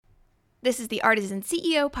This is the Artisan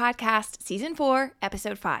CEO Podcast, Season 4,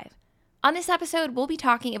 Episode 5. On this episode, we'll be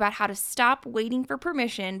talking about how to stop waiting for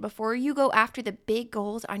permission before you go after the big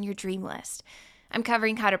goals on your dream list. I'm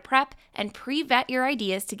covering how to prep and pre-vet your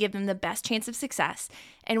ideas to give them the best chance of success,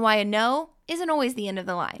 and why a no isn't always the end of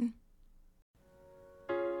the line.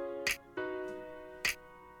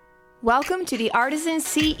 Welcome to the Artisan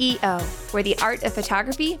CEO, where the art of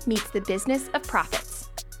photography meets the business of profits.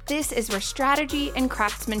 This is where strategy and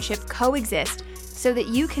craftsmanship coexist so that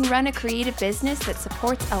you can run a creative business that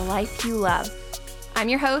supports a life you love. I'm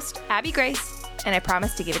your host, Abby Grace, and I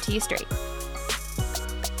promise to give it to you straight.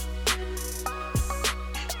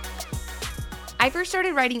 I first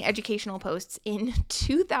started writing educational posts in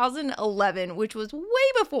 2011, which was way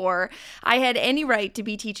before I had any right to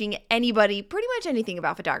be teaching anybody pretty much anything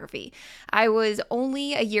about photography. I was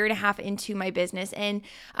only a year and a half into my business, and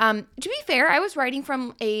to be fair, I was writing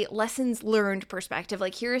from a lessons learned perspective.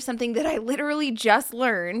 Like, here is something that I literally just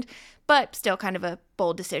learned, but still kind of a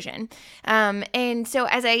bold decision. And so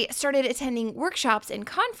as I started attending workshops and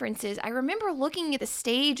conferences, I remember looking at the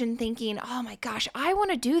stage and thinking, oh my gosh, I want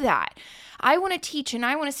to do that. I want to teach and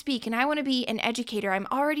I want to speak and I want to be an educator. I'm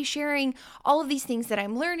already sharing all of these things that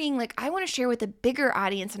I'm learning. Like, I want to share with a bigger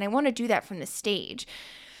audience, and I want to do that from the stage.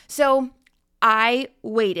 So I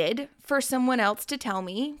waited for someone else to tell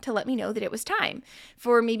me, to let me know that it was time,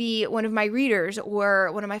 for maybe one of my readers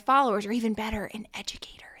or one of my followers, or even better, an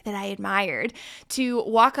educator that I admired, to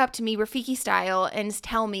walk up to me Rafiki style and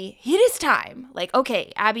tell me, it is time. Like,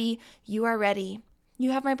 okay, Abby, you are ready. You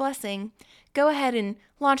have my blessing. Go ahead and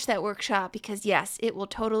launch that workshop because yes, it will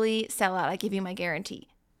totally sell out. I give you my guarantee.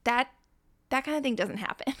 That kind of thing doesn't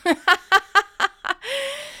happen.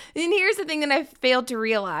 And here's the thing that I've failed to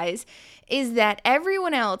realize is that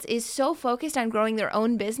everyone else is so focused on growing their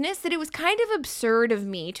own business that it was kind of absurd of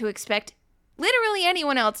me to expect literally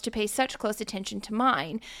anyone else to pay such close attention to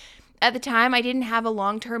mine. At the time, I didn't have a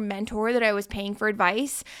long-term mentor that I was paying for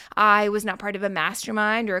advice. I was not part of a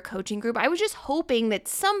mastermind or a coaching group. I was just hoping that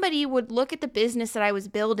somebody would look at the business that I was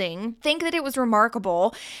building, think that it was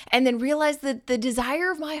remarkable, and then realize that the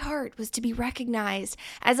desire of my heart was to be recognized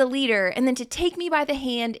as a leader and then to take me by the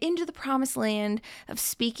hand into the promised land of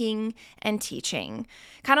speaking and teaching.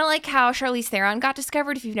 Kind of like how Charlize Theron got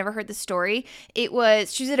discovered, if you've never heard the story. She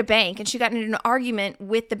was at a bank and she got into an argument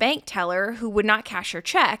with the bank teller who would not cash her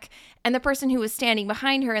check. And the person who was standing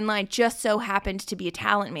behind her in line just so happened to be a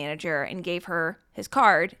talent manager and gave her his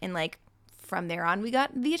card. And from there on, we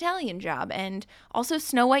got the Italian Job and also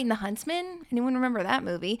Snow White and the Huntsman. Anyone remember that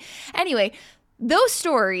movie? Anyway, those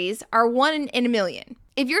stories are one in a million.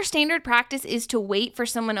 If your standard practice is to wait for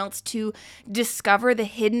someone else to discover the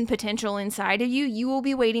hidden potential inside of you, you will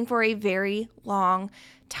be waiting for a very long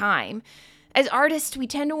time. As artists, we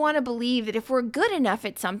tend to want to believe that if we're good enough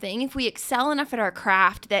at something, if we excel enough at our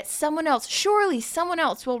craft, that surely someone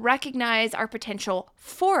else will recognize our potential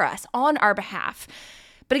for us on our behalf.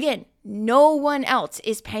 But again, no one else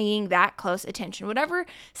is paying that close attention. Whatever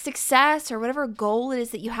success or whatever goal it is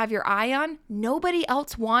that you have your eye on, nobody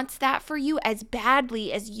else wants that for you as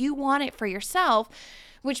badly as you want it for yourself,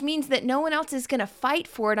 which means that no one else is going to fight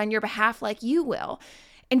for it on your behalf like you will.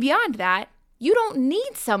 And beyond that, you don't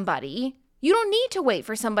need somebody. You don't need to wait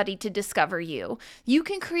for somebody to discover you. You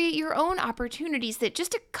can create your own opportunities that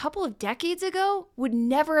just a couple of decades ago would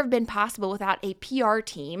never have been possible without a PR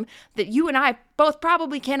team that you and I both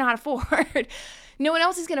probably cannot afford. No one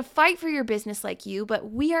else is going to fight for your business like you,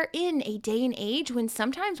 but we are in a day and age when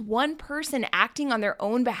sometimes one person acting on their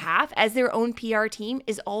own behalf as their own PR team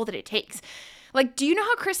is all that it takes. Do you know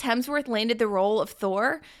how Chris Hemsworth landed the role of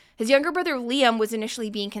Thor? His younger brother Liam was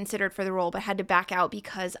initially being considered for the role, but had to back out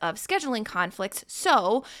because of scheduling conflicts.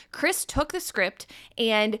 So Chris took the script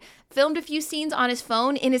and filmed a few scenes on his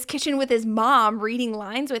phone in his kitchen with his mom reading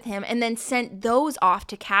lines with him, and then sent those off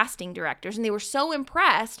to casting directors. And they were so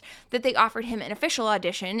impressed that they offered him an official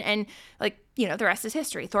audition. And the rest is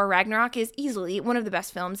history. Thor Ragnarok is easily one of the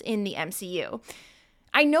best films in the MCU.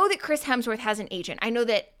 I know that Chris Hemsworth has an agent. I know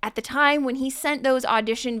that at the time when he sent those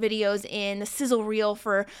audition videos in the sizzle reel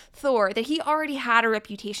for Thor, that he already had a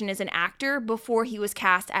reputation as an actor before he was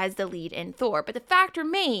cast as the lead in Thor. But the fact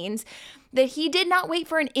remains that he did not wait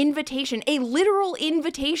for an invitation, a literal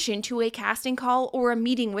invitation to a casting call or a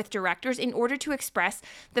meeting with directors in order to express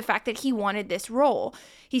the fact that he wanted this role.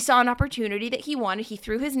 He saw an opportunity that he wanted. He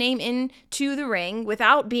threw his name into the ring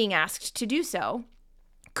without being asked to do so.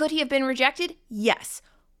 Could he have been rejected? Yes.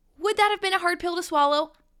 Would that have been a hard pill to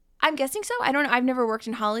swallow? I'm guessing so. I don't know. I've never worked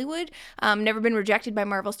in Hollywood, never been rejected by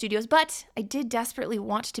Marvel Studios, but I did desperately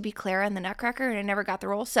want to be Clara in the Nutcracker and I never got the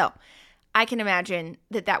role. So I can imagine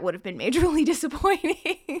that would have been majorly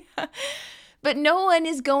disappointing. But no one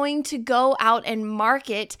is going to go out and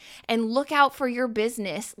market and look out for your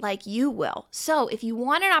business like you will. So if you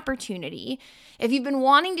want an opportunity, if you've been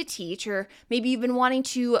wanting to teach, or maybe you've been wanting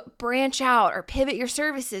to branch out or pivot your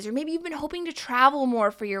services, or maybe you've been hoping to travel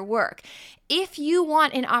more for your work, if you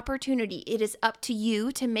want an opportunity, it is up to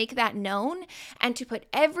you to make that known and to put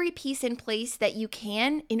every piece in place that you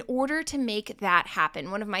can in order to make that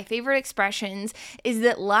happen. One of my favorite expressions is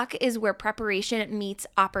that luck is where preparation meets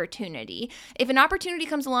opportunity. If an opportunity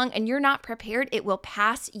comes along and you're not prepared, it will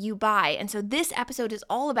pass you by. And so this episode is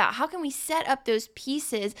all about how can we set up those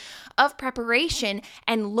pieces of preparation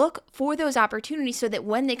and look for those opportunities so that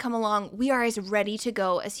when they come along, we are as ready to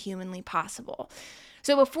go as humanly possible.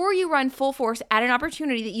 So before you run full force at an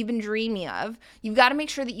opportunity that you've been dreaming of, you've got to make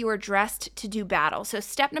sure that you are dressed to do battle. So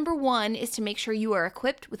step number 1 is to make sure you are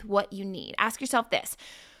equipped with what you need. Ask yourself this: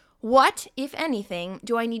 what, if anything,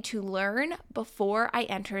 do I need to learn before I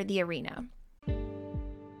enter the arena?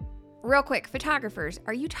 Real quick, photographers,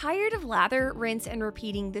 are you tired of lather, rinse, and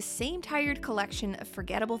repeating the same tired collection of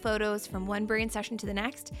forgettable photos from one brand session to the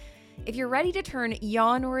next? If you're ready to turn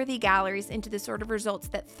yawn-worthy galleries into the sort of results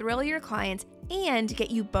that thrill your clients and get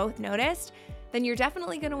you both noticed, then you're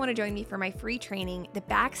definitely going to want to join me for my free training, The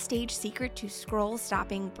Backstage Secret to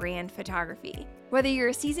Scroll-Stopping Brand Photography. Whether you're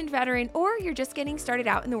a seasoned veteran or you're just getting started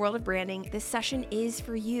out in the world of branding, this session is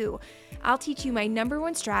for you. I'll teach you my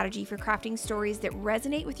 #1 strategy for crafting stories that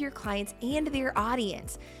resonate with your clients and their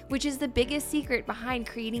audience, which is the biggest secret behind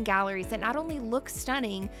creating galleries that not only look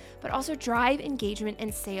stunning, but also drive engagement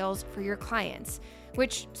and sales for your clients,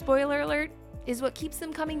 which, spoiler alert, is what keeps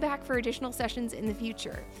them coming back for additional sessions in the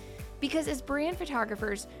future. Because as brand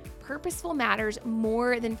photographers, purposeful matters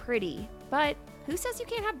more than pretty, but who says you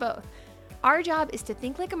can't have both? Our job is to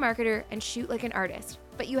think like a marketer and shoot like an artist,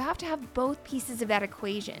 but you have to have both pieces of that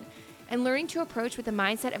equation. And learning to approach with the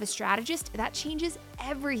mindset of a strategist, that changes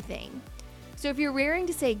everything. So if you're raring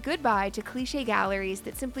to say goodbye to cliche galleries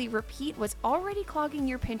that simply repeat what's already clogging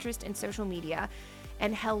your Pinterest and social media,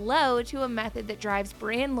 and hello to a method that drives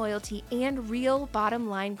brand loyalty and real bottom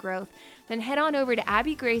line growth, then head on over to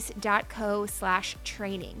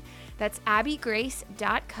abbygrace.co/training. That's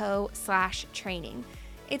abbygrace.co/training.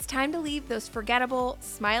 It's time to leave those forgettable,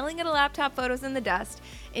 smiling at a laptop photos in the dust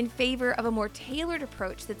in favor of a more tailored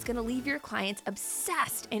approach that's going to leave your clients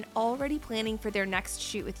obsessed and already planning for their next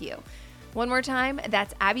shoot with you. One more time,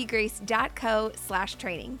 that's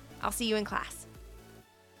abbygrace.co/training. I'll see you in class.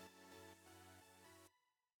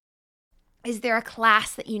 Is there a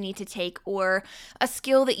class that you need to take or a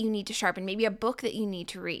skill that you need to sharpen, maybe a book that you need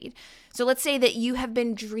to read? So let's say that you have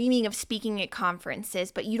been dreaming of speaking at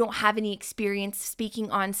conferences, but you don't have any experience speaking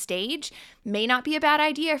on stage. May not be a bad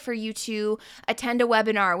idea for you to attend a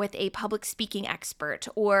webinar with a public speaking expert,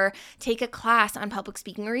 or take a class on public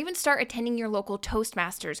speaking, or even start attending your local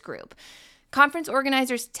Toastmasters group. Conference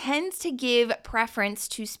organizers tend to give preference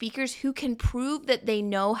to speakers who can prove that they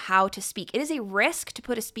know how to speak. It is a risk to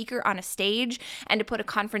put a speaker on a stage and to put a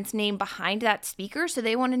conference name behind that speaker, so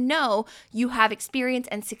they want to know you have experience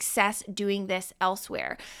and success doing this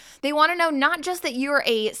elsewhere. They want to know not just that you're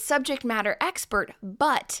a subject matter expert,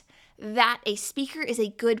 but that a speaker is a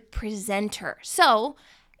good presenter. So,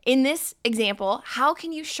 in this example, how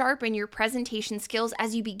can you sharpen your presentation skills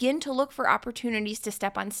as you begin to look for opportunities to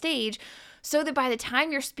step on stage so that by the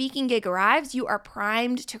time your speaking gig arrives, you are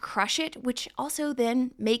primed to crush it, which also then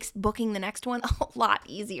makes booking the next one a lot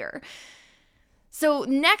easier. So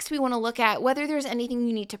next, we want to look at whether there's anything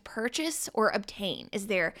you need to purchase or obtain. Is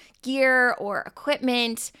there gear or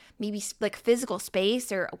equipment, maybe like physical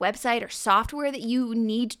space or a website or software that you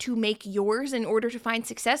need to make yours in order to find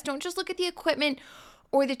success? Don't just look at the equipment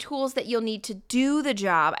or the tools that you'll need to do the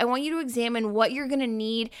job. I want you to examine what you're going to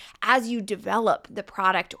need as you develop the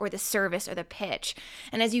product or the service or the pitch,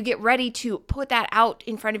 and as you get ready to put that out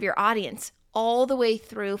in front of your audience, all the way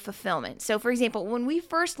through fulfillment. So for example, when we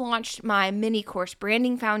first launched my mini course,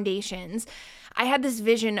 Branding Foundations, I had this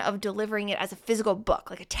vision of delivering it as a physical book,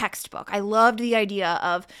 like a textbook. I loved the idea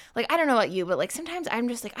of, like, I don't know about you, but like sometimes I'm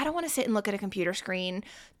just like, I don't want to sit and look at a computer screen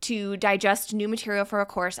to digest new material for a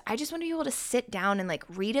course. I just want to be able to sit down and like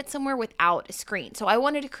read it somewhere without a screen. So I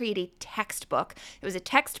wanted to create a textbook. It was a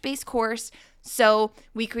text-based course, so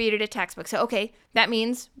we created a textbook. So okay, that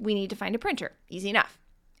means we need to find a printer. Easy enough.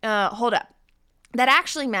 Hold up. That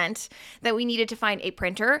actually meant that we needed to find a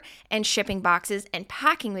printer and shipping boxes and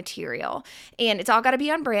packing material. And it's all got to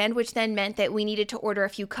be on brand, which then meant that we needed to order a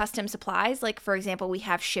few custom supplies. Like, for example, we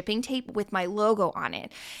have shipping tape with my logo on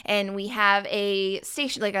it. And we have a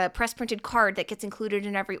station, like a press printed card that gets included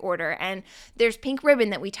in every order. And there's pink ribbon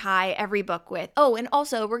that we tie every book with. Oh, and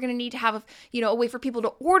also we're going to need to have, a way for people to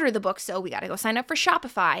order the book. So we got to go sign up for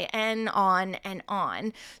Shopify and on and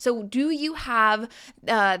on. So do you have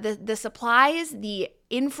the supplies, the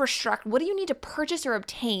infrastructure? What do you need to purchase or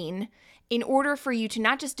obtain in order for you to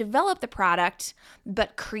not just develop the product,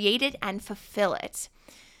 but create it and fulfill it?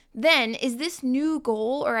 Then, is this new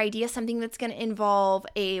goal or idea something that's going to involve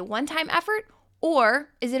a one-time effort, or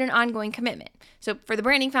is it an ongoing commitment? So for the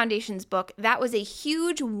Branding Foundations book, that was a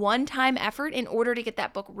huge one-time effort in order to get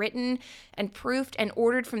that book written and proofed and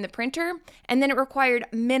ordered from the printer. And then it required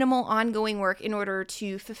minimal ongoing work in order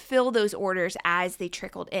to fulfill those orders as they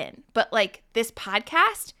trickled in. But like this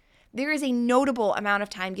podcast, there is a notable amount of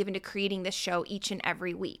time given to creating this show each and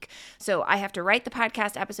every week. So I have to write the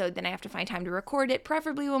podcast episode, then I have to find time to record it,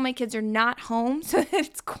 preferably when my kids are not home so that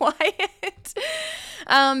it's quiet.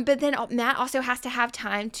 But then Matt also has to have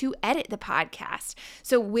time to edit the podcast.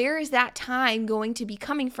 So where is that time going to be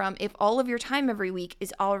coming from if all of your time every week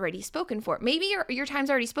is already spoken for? Maybe your time's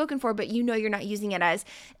already spoken for, but you're not using it as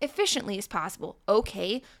efficiently as possible.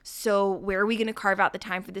 Okay, so where are we going to carve out the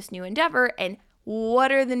time for this new endeavor, and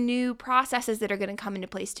what are the new processes that are going to come into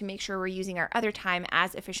place to make sure we're using our other time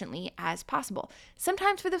as efficiently as possible?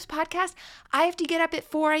 Sometimes for this podcast, I have to get up at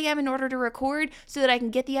 4 a.m. in order to record so that I can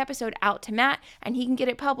get the episode out to Matt and he can get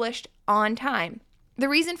it published on time. The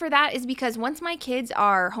reason for that is because once my kids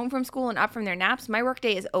are home from school and up from their naps, my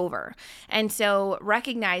workday is over. And so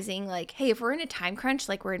recognizing like, hey, if we're in a time crunch,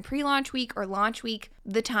 like we're in pre-launch week or launch week,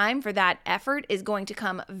 the time for that effort is going to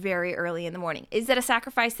come very early in the morning. Is that a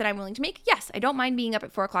sacrifice that I'm willing to make? Yes, I don't mind being up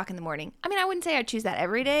at 4 o'clock in the morning. I mean, I wouldn't say I'd choose that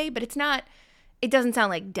every day, but it doesn't sound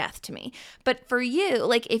like death to me. But for you,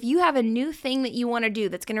 like if you have a new thing that you want to do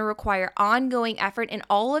that's going to require ongoing effort and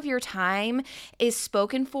all of your time is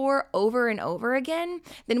spoken for over and over again,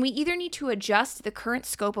 then we either need to adjust the current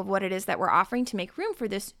scope of what it is that we're offering to make room for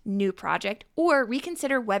this new project, or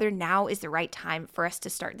reconsider whether now is the right time for us to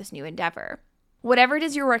start this new endeavor. Whatever it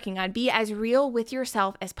is you're working on, be as real with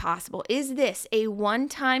yourself as possible. Is this a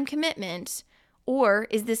one-time commitment, or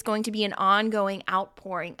is this going to be an ongoing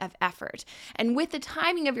outpouring of effort? And with the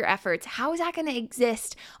timing of your efforts, how is that going to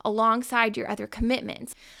exist alongside your other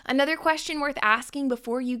commitments? Another question worth asking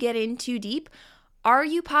before you get in too deep: are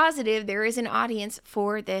you positive there is an audience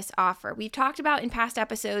for this offer? We've talked about in past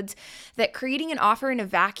episodes that creating an offer in a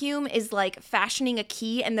vacuum is like fashioning a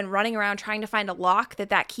key and then running around trying to find a lock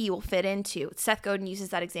that key will fit into. Seth Godin uses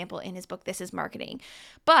that example in his book, This is Marketing.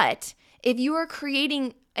 But if you are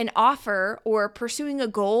creating an offer or pursuing a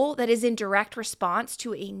goal that is in direct response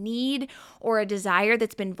to a need or a desire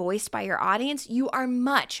that's been voiced by your audience, you are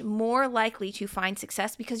much more likely to find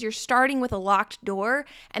success because you're starting with a locked door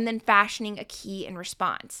and then fashioning a key in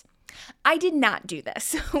response. I did not do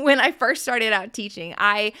this when I first started out teaching.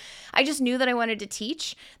 I just knew that I wanted to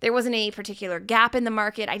teach. There wasn't a particular gap in the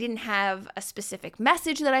market. I didn't have a specific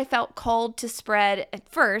message that I felt called to spread at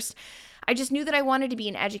first. I just knew that I wanted to be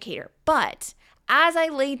an educator. But as I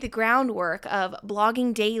laid the groundwork of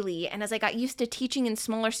blogging daily and as I got used to teaching in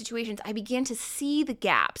smaller situations, I began to see the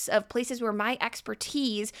gaps of places where my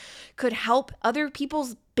expertise could help other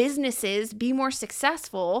people's businesses be more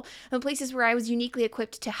successful, and places where I was uniquely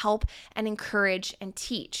equipped to help and encourage and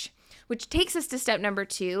teach. Which takes us to step number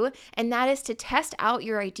 2, and that is to test out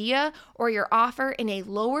your idea or your offer in a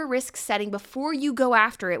lower risk setting before you go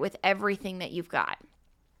after it with everything that you've got.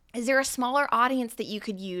 Is there a smaller audience that you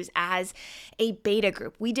could use as a beta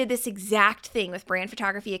group? We did this exact thing with Brand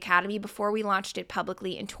Photography Academy before we launched it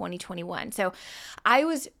publicly in 2021. So I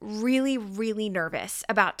was really, really nervous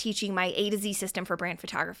about teaching my A to Z system for brand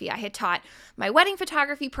photography. I had taught my wedding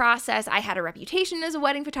photography process. I had a reputation as a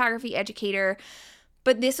wedding photography educator.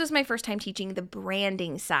 But this was my first time teaching the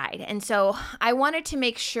branding side. And so I wanted to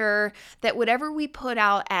make sure that whatever we put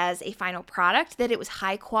out as a final product, that it was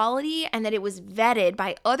high quality and that it was vetted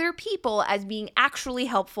by other people as being actually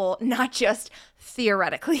helpful, not just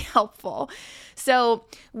theoretically helpful. So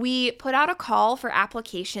we put out a call for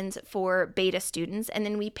applications for beta students, and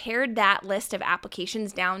then we pared that list of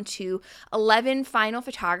applications down to 11 final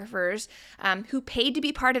photographers who paid to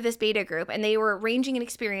be part of this beta group. And they were ranging in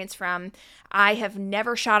experience from, I have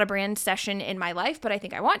never shot a brand session in my life, but I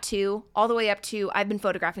think I want to, all the way up to I've been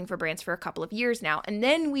photographing for brands for a couple of years now. And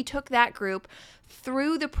then we took that group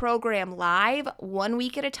through the program live 1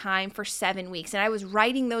 week at a time for 7 weeks. And I was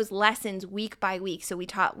writing those lessons week by week. So we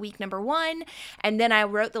taught week number 1, and then I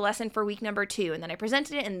wrote the lesson for week number 2, and then I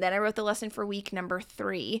presented it, and then I wrote the lesson for week number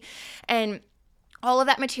 3. And all of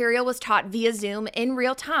that material was taught via Zoom in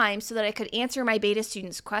real time so that I could answer my beta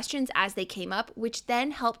students' questions as they came up, which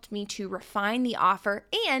then helped me to refine the offer.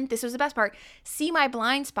 And this was the best part, see my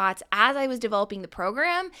blind spots as I was developing the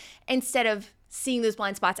program instead of seeing those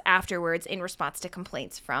blind spots afterwards in response to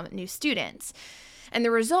complaints from new students. And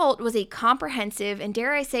the result was a comprehensive and,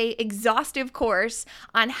 dare I say, exhaustive course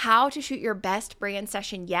on how to shoot your best brand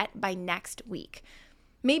session yet by next week.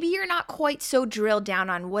 Maybe you're not quite so drilled down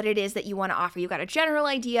on what it is that you want to offer. You've got a general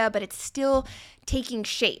idea, but it's still taking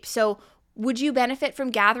shape. So would you benefit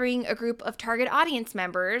from gathering a group of target audience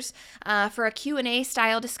members for a Q&A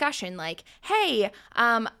style discussion like, hey,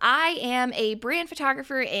 I am a brand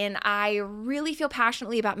photographer and I really feel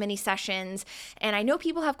passionately about mini sessions, and I know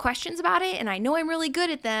people have questions about it and I know I'm really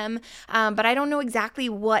good at them, but I don't know exactly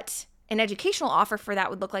what an educational offer for that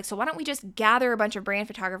would look like. So why don't we just gather a bunch of brand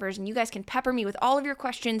photographers and you guys can pepper me with all of your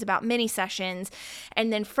questions about mini sessions.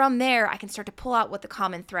 And then from there, I can start to pull out what the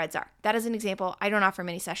common threads are. That is an example. I don't offer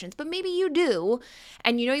mini sessions, but maybe you do,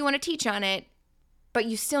 and you know you want to teach on it, but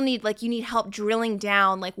you still need, you need help drilling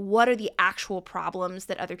down, what are the actual problems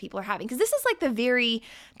that other people are having? Because this is the very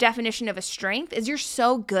definition of a strength, is you're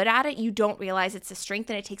so good at it, you don't realize it's a strength,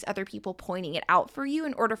 and it takes other people pointing it out for you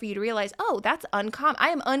in order for you to realize, oh, that's uncommon.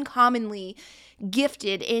 I am uncommonly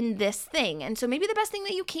gifted in this thing. And so maybe the best thing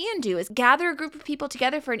that you can do is gather a group of people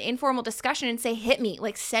together for an informal discussion and say, hit me,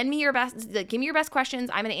 send me your best, give me your best questions.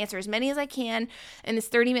 I'm going to answer as many as I can in this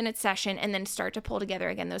 30-minute session, and then start to pull together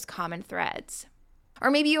again those common threads. Or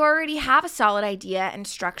maybe you already have a solid idea and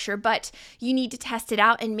structure, but you need to test it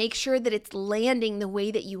out and make sure that it's landing the way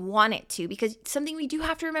that you want it to. Because something we do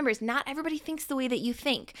have to remember is not everybody thinks the way that you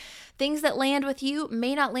think. Things that land with you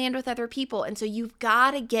may not land with other people. And so you've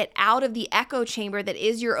got to get out of the echo chamber that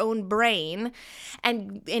is your own brain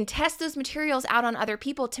and test those materials out on other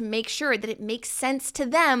people to make sure that it makes sense to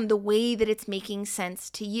them the way that it's making sense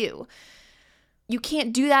to you. You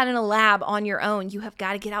can't do that in a lab on your own. You have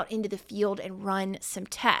got to get out into the field and run some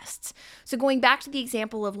tests. So going back to the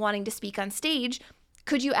example of wanting to speak on stage,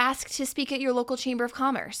 could you ask to speak at your local Chamber of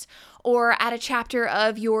Commerce or at a chapter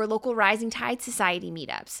of your local Rising Tide Society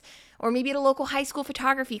meetups, or maybe at a local high school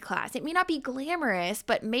photography class? It may not be glamorous,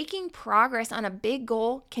 but making progress on a big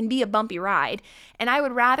goal can be a bumpy ride. And I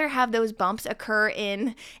would rather have those bumps occur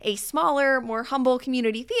in a smaller, more humble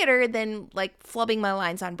community theater than flubbing my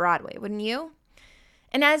lines on Broadway, wouldn't you?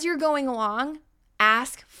 And as you're going along,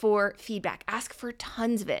 ask for feedback. Ask for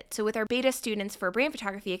tons of it. So with our beta students for Brand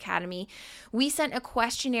Photography Academy, we sent a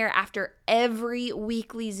questionnaire after every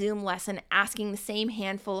weekly Zoom lesson asking the same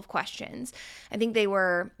handful of questions. I think they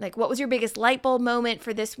were what was your biggest light bulb moment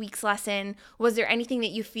for this week's lesson? Was there anything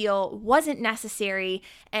that you feel wasn't necessary?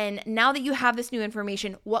 And now that you have this new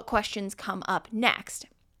information, what questions come up next?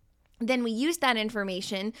 Then we used that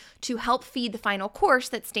information to help feed the final course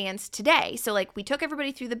that stands today. So we took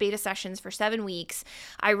everybody through the beta sessions for 7 weeks.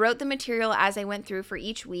 I wrote the material as I went through for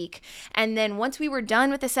each week. And then once we were done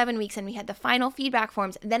with the 7 weeks and we had the final feedback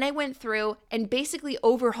forms, then I went through and basically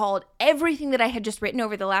overhauled everything that I had just written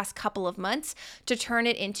over the last couple of months to turn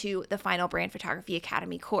it into the final Brand Photography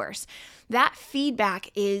Academy course. That feedback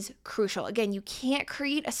is crucial. Again, you can't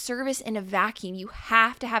create a service in a vacuum. You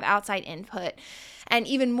have to have outside input. And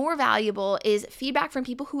even more valuable is feedback from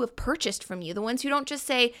people who have purchased from you. The ones who don't just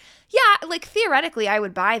say, yeah, theoretically I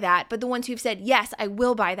would buy that, but the ones who've said, yes, I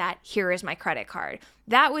will buy that. Here is my credit card.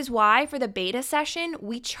 That was why for the beta session,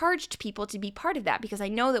 we charged people to be part of that, because I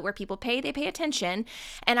know that where people pay, they pay attention.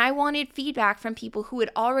 And I wanted feedback from people who had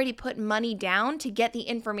already put money down to get the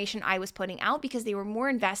information I was putting out, because they were more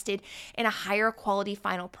invested in a higher quality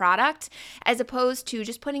final product, as opposed to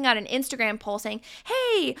just putting out an Instagram poll saying,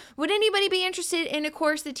 hey, would anybody be interested in a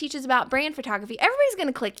course that teaches about brand photography? Everybody's going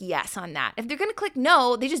to click yes on that. If they're going to click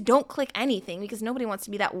no, they just don't click anything, because nobody wants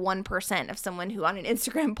to be that 1% of someone who on an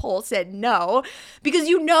Instagram poll said no, because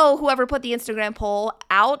whoever put the Instagram poll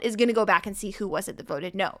out is going to go back and see who was it that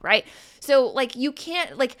voted no, right? So you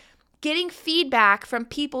can't getting feedback from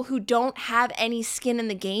people who don't have any skin in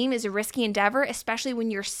the game is a risky endeavor, especially when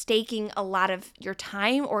you're staking a lot of your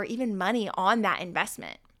time or even money on that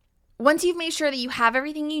investment. Once you've made sure that you have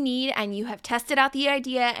everything you need and you have tested out the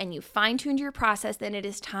idea and you fine-tuned your process, then it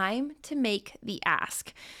is time to make the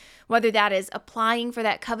ask. whether that is applying for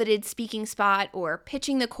that coveted speaking spot or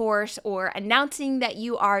pitching the course or announcing that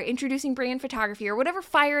you are introducing brand photography or whatever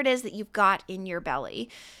fire it is that you've got in your belly.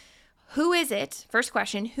 Who is it? First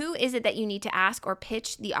question, who is it that you need to ask or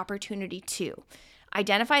pitch the opportunity to?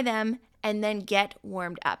 Identify them and then get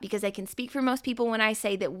warmed up, because I can speak for most people when I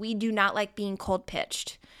say that we do not like being cold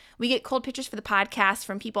pitched. We get cold pitches for the podcast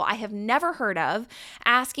from people I have never heard of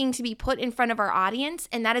asking to be put in front of our audience,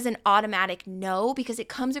 and that is an automatic no, because it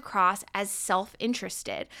comes across as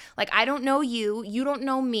self-interested. Like, I don't know you, you don't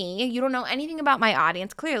know me, you don't know anything about my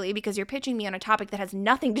audience, clearly, because you're pitching me on a topic that has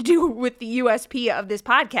nothing to do with the USP of this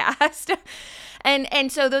podcast.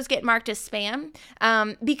 And so those get marked as spam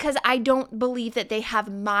because I don't believe that they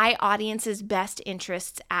have my audience's best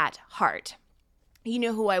interests at heart. You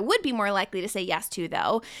know who I would be more likely to say yes to,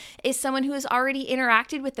 though, is someone who has already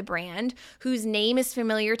interacted with the brand, whose name is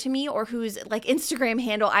familiar to me, or whose Instagram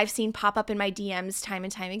handle I've seen pop up in my DMs time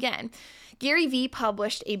and time again. Gary Vee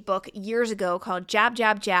published a book years ago called Jab,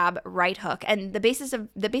 Jab, Jab, Right Hook. And the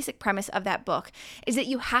basic premise of that book is that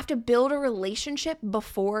you have to build a relationship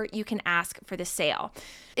before you can ask for the sale.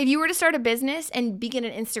 If you were to start a business and begin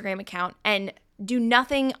an Instagram account and do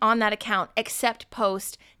nothing on that account except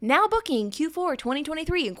post, now booking Q4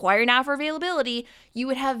 2023, inquire now for availability, you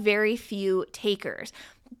would have very few takers.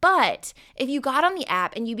 But if you got on the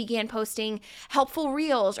app and you began posting helpful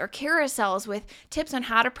reels or carousels with tips on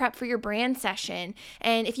how to prep for your brand session,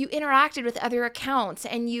 and if you interacted with other accounts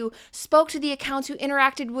and you spoke to the accounts who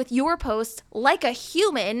interacted with your posts like a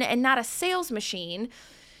human and not a sales machine,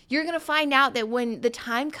 you're going to find out that when the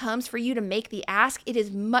time comes for you to make the ask, it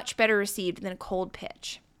is much better received than a cold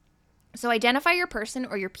pitch. So identify your person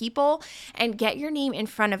or your people and get your name in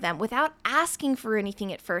front of them without asking for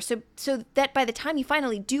anything at first, so that by the time you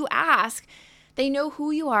finally do ask, they know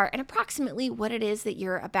who you are and approximately what it is that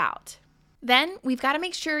you're about. Then we've got to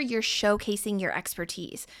make sure you're showcasing your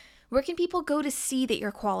expertise. Where can people go to see that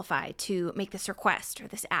you're qualified to make this request or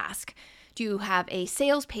this ask? Do you have a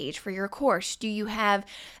sales page for your course? Do you have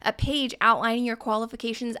a page outlining your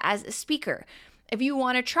qualifications as a speaker? If you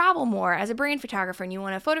want to travel more as a brand photographer and you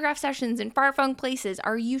want to photograph sessions in far-flung places,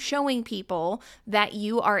 are you showing people that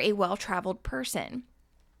you are a well-traveled person?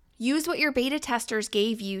 Use what your beta testers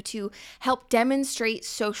gave you to help demonstrate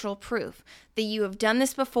social proof that you have done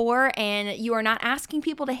this before and you are not asking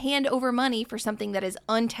people to hand over money for something that is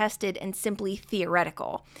untested and simply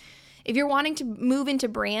theoretical. If you're wanting to move into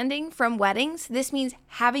branding from weddings, this means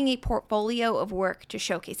having a portfolio of work to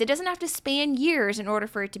showcase. It doesn't have to span years in order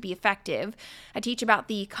for it to be effective. I teach about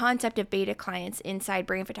the concept of beta clients inside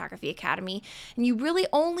Brand Photography Academy, and you really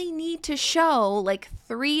only need to show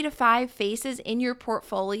 3 to 5 faces in your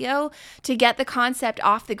portfolio to get the concept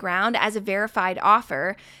off the ground as a verified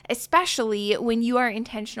offer, especially when you are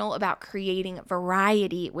intentional about creating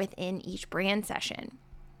variety within each brand session.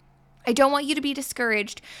 I don't want you to be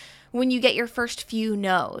discouraged when you get your first few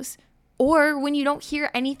no's, or when you don't hear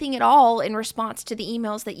anything at all in response to the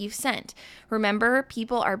emails that you've sent. Remember,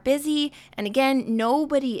 people are busy, and again,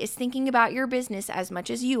 nobody is thinking about your business as much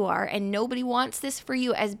as you are, and nobody wants this for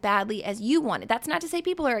you as badly as you want it. That's not to say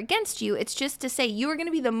people are against you, it's just to say you are going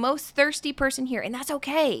to be the most thirsty person here, and that's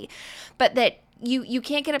okay. But that you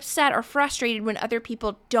can't get upset or frustrated when other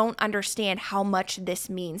people don't understand how much this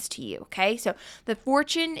means to you, okay? So the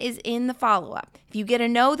fortune is in the follow-up. If you get a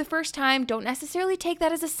no the first time, don't necessarily take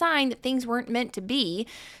that as a sign that things weren't meant to be.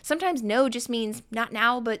 Sometimes no just means not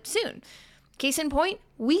now, but soon. Case in point,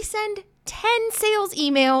 we send 10 sales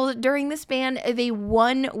emails during the span of a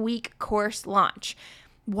 1-week course launch.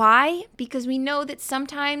 Why? Because we know that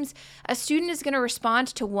sometimes a student is going to respond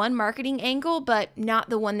to one marketing angle, but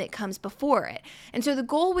not the one that comes before it. And so the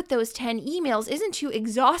goal with those 10 emails isn't to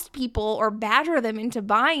exhaust people or badger them into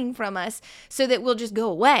buying from us so that we'll just go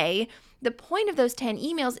away. The point of those 10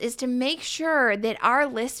 emails is to make sure that our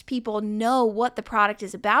list people know what the product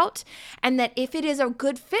is about, and that if it is a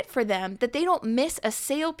good fit for them, that they don't miss a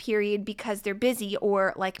sale period because they're busy,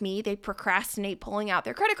 or like me, they procrastinate pulling out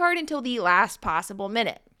their credit card until the last possible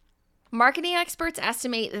minute. Marketing experts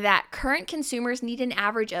estimate that current consumers need an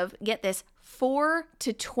average of, get this, 4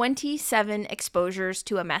 to 27 exposures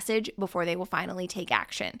to a message before they will finally take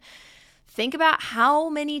action. Think about how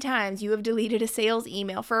many times you have deleted a sales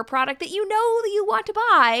email for a product that you know that you want to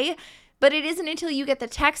buy, but it isn't until you get the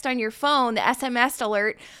text on your phone, the SMS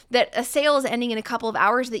alert, that a sale is ending in a couple of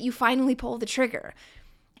hours that you finally pull the trigger.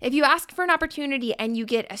 If you ask for an opportunity and you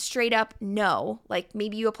get a straight up no, like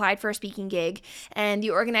maybe you applied for a speaking gig and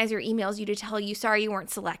the organizer emails you to tell you sorry you weren't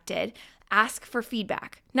selected, ask for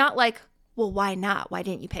feedback. Not like, well, why not? Why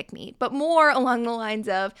didn't you pick me? But more along the lines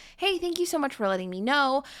of, hey, thank you so much for letting me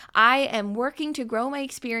know. I am working to grow my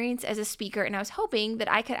experience as a speaker, and I was hoping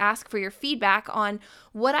that I could ask for your feedback on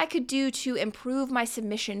what I could do to improve my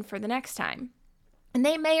submission for the next time. And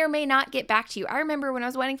they may or may not get back to you. I remember when I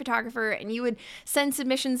was a wedding photographer and you would send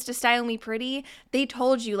submissions to Style Me Pretty, they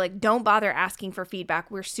told you, like, don't bother asking for feedback.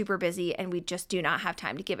 We're super busy and we just do not have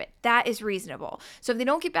time to give it. That is reasonable. So if they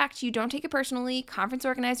don't get back to you, don't take it personally. Conference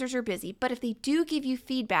organizers are busy. But if they do give you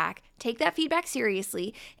feedback, take that feedback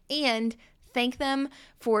seriously and thank them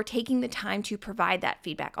for taking the time to provide that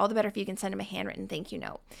feedback. All the better if you can send them a handwritten thank you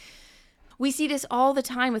note. We see this all the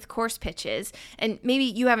time with course pitches, and maybe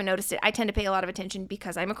you haven't noticed it. I tend to pay a lot of attention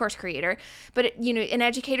because I'm a course creator, but an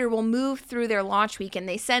educator will move through their launch week and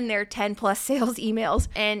they send their 10 plus sales emails.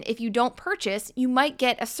 And if you don't purchase, you might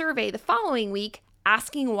get a survey the following week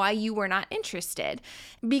asking why you were not interested,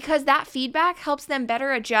 because that feedback helps them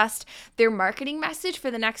better adjust their marketing message for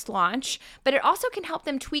the next launch, but it also can help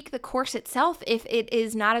them tweak the course itself if it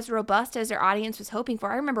is not as robust as their audience was hoping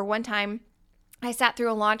for. I remember one time I sat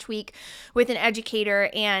through a launch week with an educator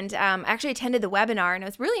and actually attended the webinar, and I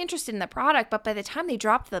was really interested in the product, but by the time they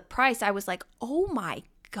dropped the price, I was like, oh my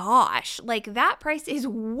gosh, like that price is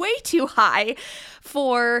way too high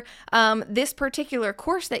for this particular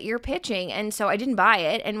course that you're pitching. And so I didn't buy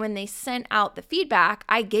it. And when they sent out the feedback,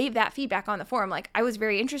 I gave that feedback on the forum. Like, I was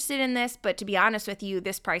very interested in this, but to be honest with you,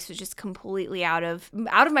 this price was just completely out of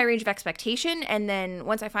my range of expectation. And then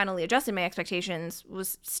once I finally adjusted my expectations,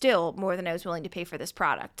 was still more than I was willing to pay for this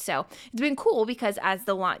product. So it's been cool because as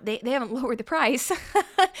the launch, they haven't lowered the price,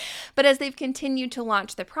 but as they've continued to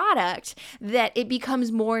launch the product, that it becomes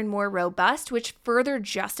more and more robust, which further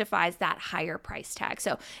justifies that higher price tag.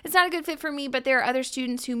 So it's not a good fit for me, but there are other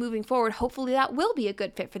students who moving forward, hopefully that will be a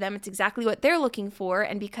good fit for them. It's exactly what they're looking for.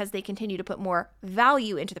 And because they continue to put more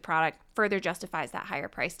value into the product, further justifies that higher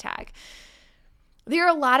price tag. There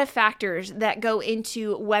are a lot of factors that go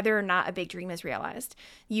into whether or not a big dream is realized.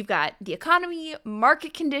 You've got the economy,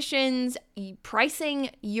 market conditions,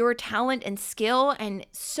 pricing, your talent and skill, and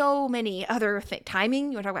so many other things.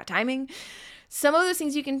 Timing, you want to talk about timing? Some of those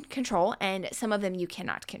things you can control and some of them you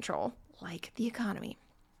cannot control, like the economy.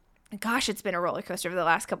 Gosh, it's been a roller coaster over the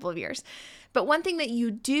last couple of years. But one thing that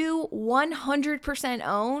you do 100%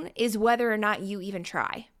 own is whether or not you even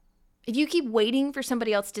try. If you keep waiting for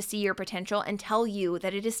somebody else to see your potential and tell you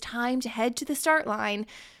that it is time to head to the start line,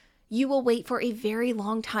 you will wait for a very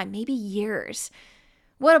long time, maybe years.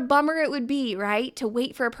 What a bummer it would be, right? To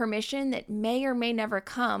wait for a permission that may or may never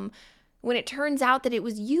come, when it turns out that it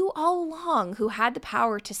was you all along who had the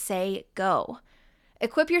power to say go.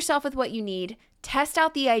 Equip yourself with what you need, test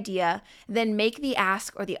out the idea, then make the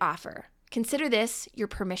ask or the offer. Consider this your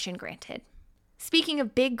permission granted. Speaking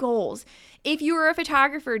of big goals, if you are a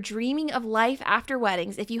photographer dreaming of life after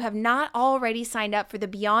weddings, if you have not already signed up for the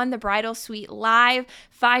Beyond the Bridal Suite live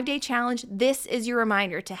 5-day challenge, this is your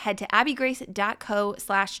reminder to head to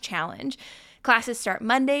abbygrace.co/challenge. Classes start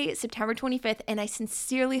Monday, September 25th, and I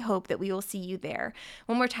sincerely hope that we will see you there.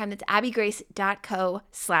 One more time, that's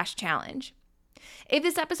abbygrace.co/challenge. If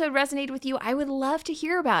this episode resonated with you, I would love to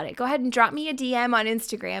hear about it. Go ahead and drop me a DM on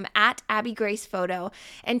Instagram at AbbyGracePhoto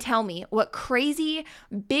and tell me what crazy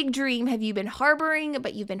big dream have you been harboring,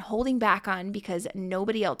 but you've been holding back on because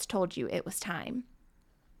nobody else told you it was time.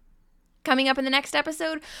 Coming up in the next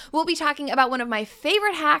episode, we'll be talking about one of my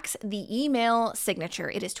favorite hacks, the email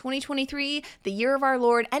signature. It is 2023, the year of our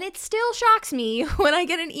Lord, and it still shocks me when I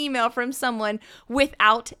get an email from someone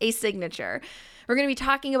without a signature. We're going to be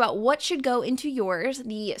talking about what should go into yours,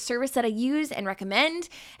 the service that I use and recommend,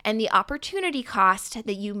 and the opportunity cost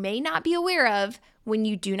that you may not be aware of when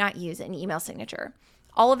you do not use an email signature.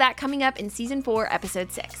 All of that coming up in Season 4,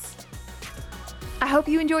 Episode 6. I hope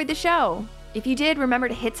you enjoyed the show. If you did, remember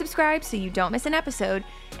to hit subscribe so you don't miss an episode,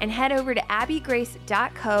 and head over to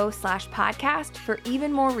abbygrace.co/podcast for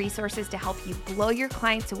even more resources to help you blow your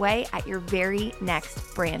clients away at your very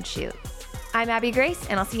next brand shoot. I'm Abby Grace,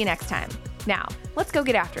 and I'll see you next time. Now, let's go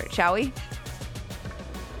get after it, shall we?